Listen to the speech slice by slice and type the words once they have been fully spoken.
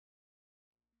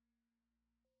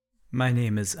My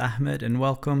name is Ahmed, and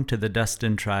welcome to the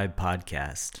Dustin Tribe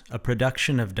podcast, a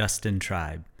production of Dustin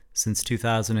Tribe, since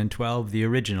 2012, the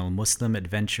original Muslim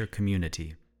adventure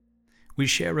community. We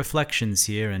share reflections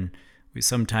here, and we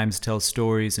sometimes tell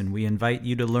stories, and we invite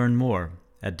you to learn more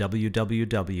at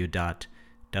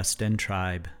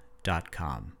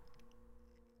www.dustintribe.com.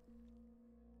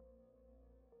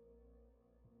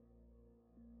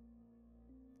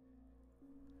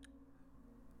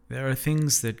 There are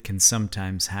things that can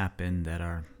sometimes happen that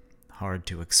are hard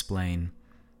to explain,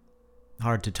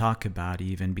 hard to talk about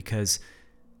even, because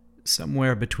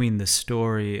somewhere between the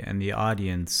story and the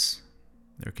audience,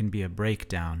 there can be a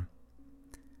breakdown.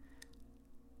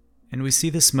 And we see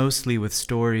this mostly with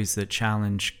stories that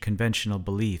challenge conventional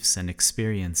beliefs and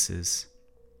experiences.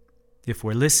 If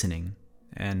we're listening,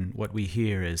 and what we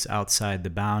hear is outside the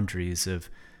boundaries of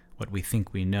what we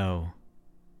think we know,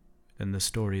 then the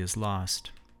story is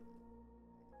lost.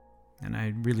 And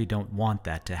I really don't want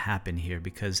that to happen here,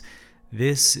 because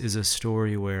this is a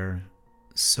story where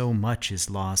so much is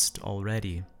lost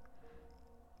already.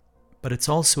 But it's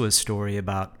also a story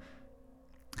about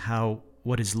how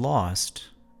what is lost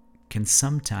can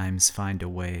sometimes find a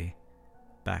way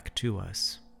back to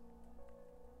us.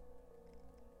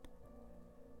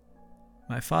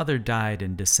 My father died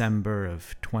in December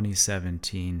of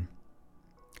 2017.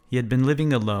 He had been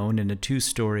living alone in a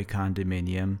 2-story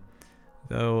condominium,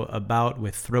 though a bout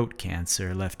with throat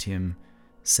cancer left him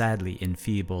sadly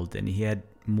enfeebled, and he had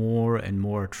more and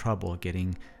more trouble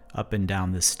getting up and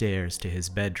down the stairs to his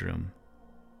bedroom.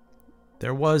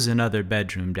 There was another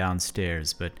bedroom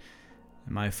downstairs, but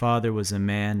my father was a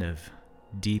man of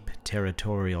deep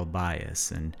territorial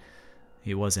bias, and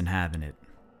he wasn't having it.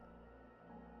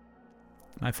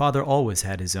 My father always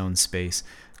had his own space.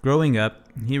 Growing up,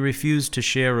 he refused to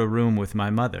share a room with my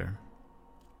mother.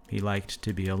 He liked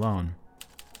to be alone,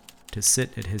 to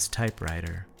sit at his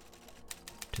typewriter,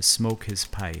 to smoke his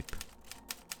pipe,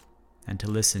 and to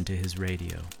listen to his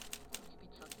radio.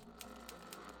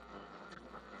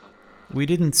 We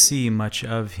didn't see much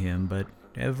of him, but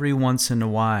every once in a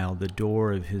while the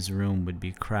door of his room would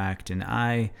be cracked, and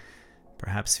I,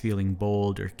 perhaps feeling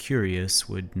bold or curious,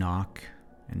 would knock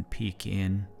and peek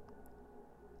in.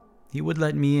 He would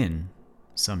let me in,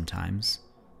 sometimes,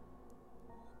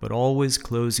 but always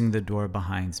closing the door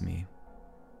behind me,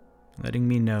 letting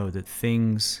me know that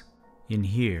things in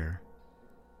here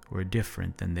were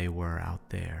different than they were out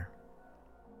there.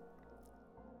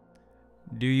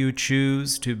 Do you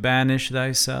choose to banish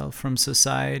thyself from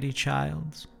society,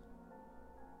 child?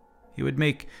 He would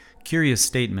make curious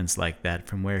statements like that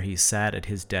from where he sat at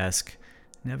his desk,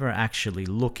 never actually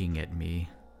looking at me.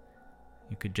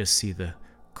 You could just see the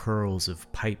curls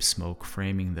of pipe smoke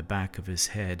framing the back of his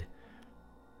head,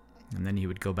 and then he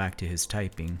would go back to his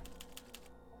typing.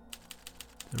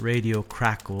 The radio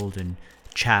crackled and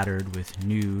chattered with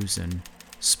news and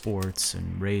sports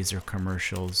and razor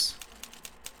commercials.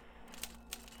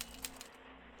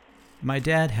 My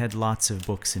dad had lots of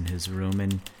books in his room,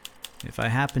 and if I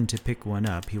happened to pick one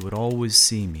up, he would always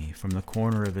see me from the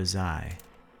corner of his eye,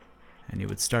 and he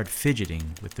would start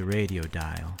fidgeting with the radio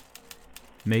dial,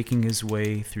 making his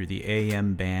way through the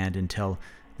AM band until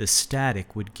the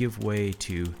static would give way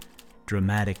to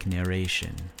dramatic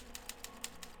narration.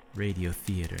 Radio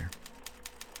theater.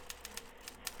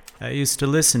 I used to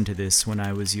listen to this when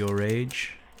I was your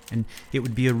age, and it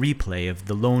would be a replay of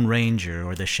The Lone Ranger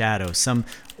or The Shadow, some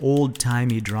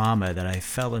old-timey drama that I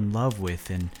fell in love with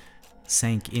and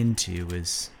sank into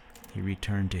as he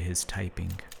returned to his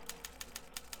typing.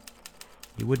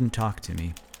 He wouldn't talk to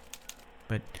me,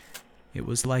 but it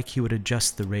was like he would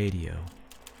adjust the radio,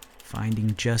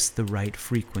 finding just the right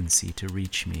frequency to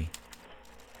reach me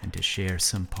and to share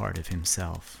some part of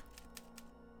himself.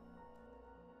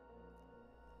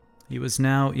 He was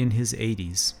now in his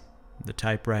 80s. The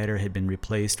typewriter had been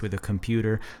replaced with a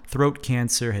computer. Throat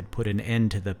cancer had put an end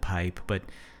to the pipe, but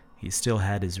he still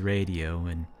had his radio,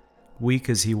 and weak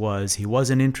as he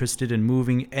wasn't interested in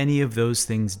moving any of those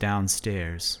things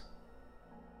downstairs.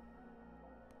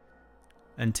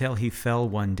 Until he fell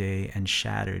one day and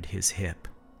shattered his hip.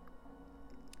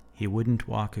 He wouldn't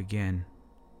walk again.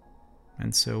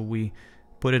 And so we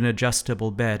put an adjustable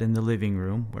bed in the living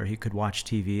room where he could watch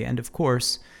TV, and of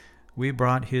course, we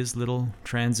brought his little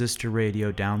transistor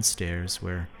radio downstairs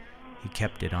where he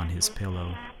kept it on his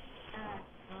pillow.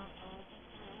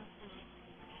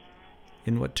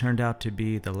 In what turned out to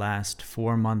be the last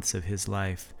 4 months of his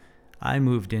life, I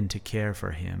moved in to care for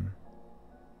him.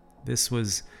 This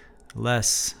was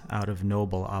less out of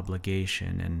noble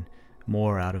obligation and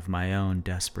more out of my own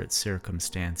desperate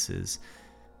circumstances.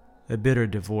 A bitter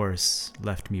divorce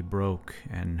left me broke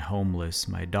and homeless.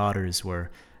 My daughters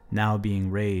were now being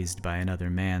raised by another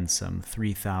man some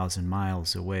 3,000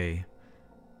 miles away.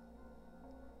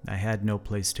 I had no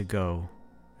place to go,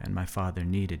 and my father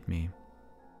needed me.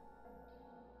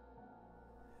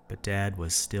 But Dad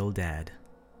was still Dad.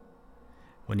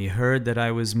 When he heard that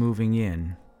I was moving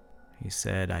in, he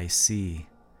said, "I see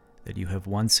that you have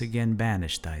once again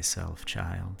banished thyself,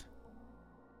 child."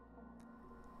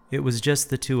 It was just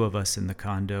the two of us in the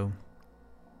condo.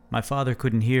 My father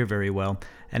couldn't hear very well,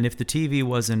 and if the TV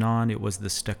wasn't on, it was the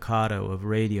staccato of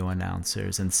radio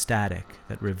announcers and static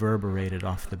that reverberated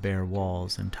off the bare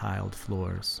walls and tiled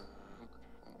floors.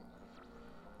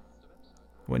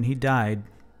 When he died,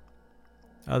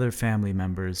 other family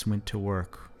members went to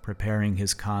work preparing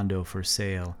his condo for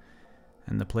sale,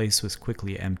 and the place was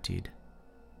quickly emptied.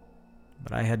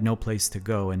 But I had no place to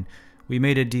go, and we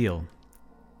made a deal.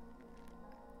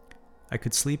 I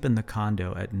could sleep in the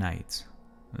condo at night,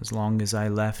 as long as I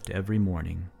left every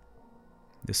morning.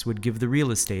 This would give the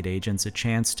real estate agents a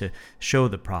chance to show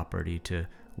the property to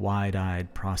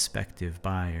wide-eyed prospective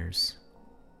buyers.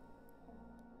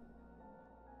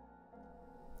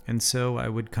 And so I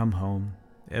would come home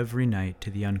every night to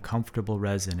the uncomfortable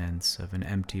resonance of an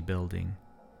empty building.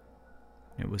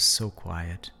 It was so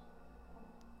quiet.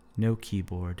 No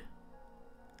keyboard,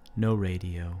 no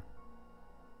radio.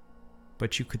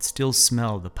 But you could still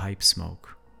smell the pipe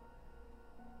smoke.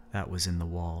 That was in the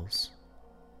walls.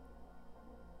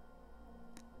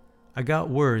 I got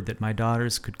word that my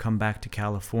daughters could come back to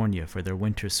California for their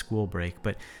winter school break,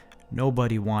 but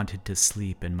nobody wanted to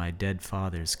sleep in my dead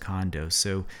father's condo,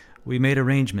 so we made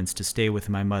arrangements to stay with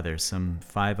my mother some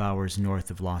 5 hours north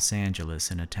of Los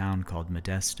Angeles in a town called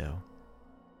Modesto.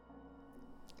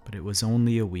 But it was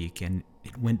only a week, and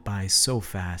it went by so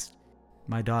fast.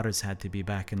 My daughters had to be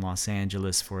back in Los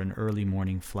Angeles for an early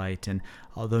morning flight, and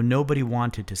although nobody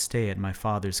wanted to stay at my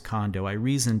father's condo, I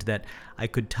reasoned that I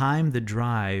could time the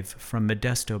drive from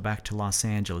Modesto back to Los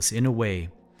Angeles in a way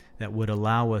that would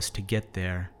allow us to get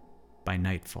there by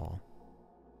nightfall.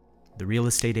 The real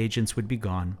estate agents would be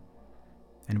gone,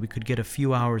 and we could get a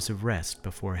few hours of rest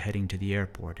before heading to the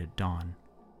airport at dawn.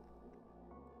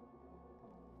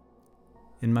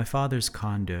 In my father's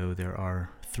condo, there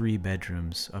are 3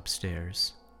 bedrooms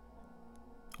upstairs.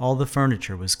 All the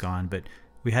furniture was gone, but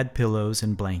we had pillows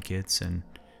and blankets, and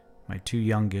my 2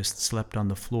 youngest slept on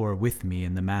the floor with me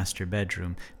in the master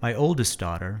bedroom. My oldest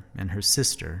daughter and her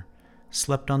sister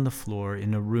slept on the floor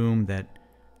in a room that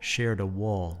shared a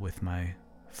wall with my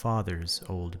father's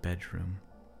old bedroom.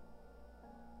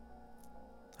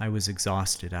 I was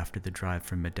exhausted after the drive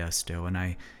from Modesto, and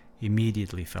I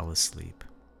immediately fell asleep.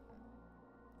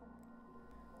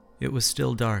 It was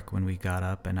still dark when we got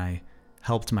up, and I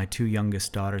helped my 2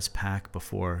 youngest daughters pack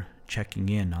before checking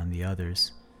in on the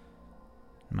others.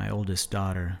 My oldest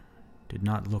daughter did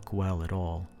not look well at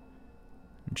all,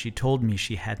 and she told me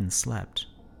she hadn't slept.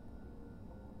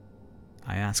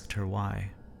 I asked her why.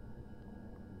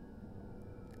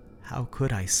 "How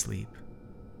could I sleep?"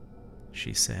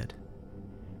 she said.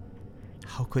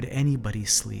 "How could anybody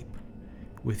sleep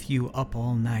with you up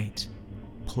all night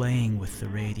playing with the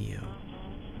radio?"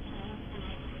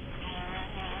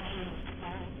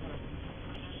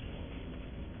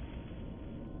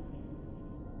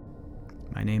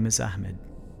 My name is Ahmed,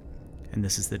 and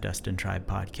this is the Dustin Tribe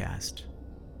Podcast.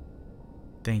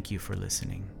 Thank you for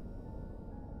listening.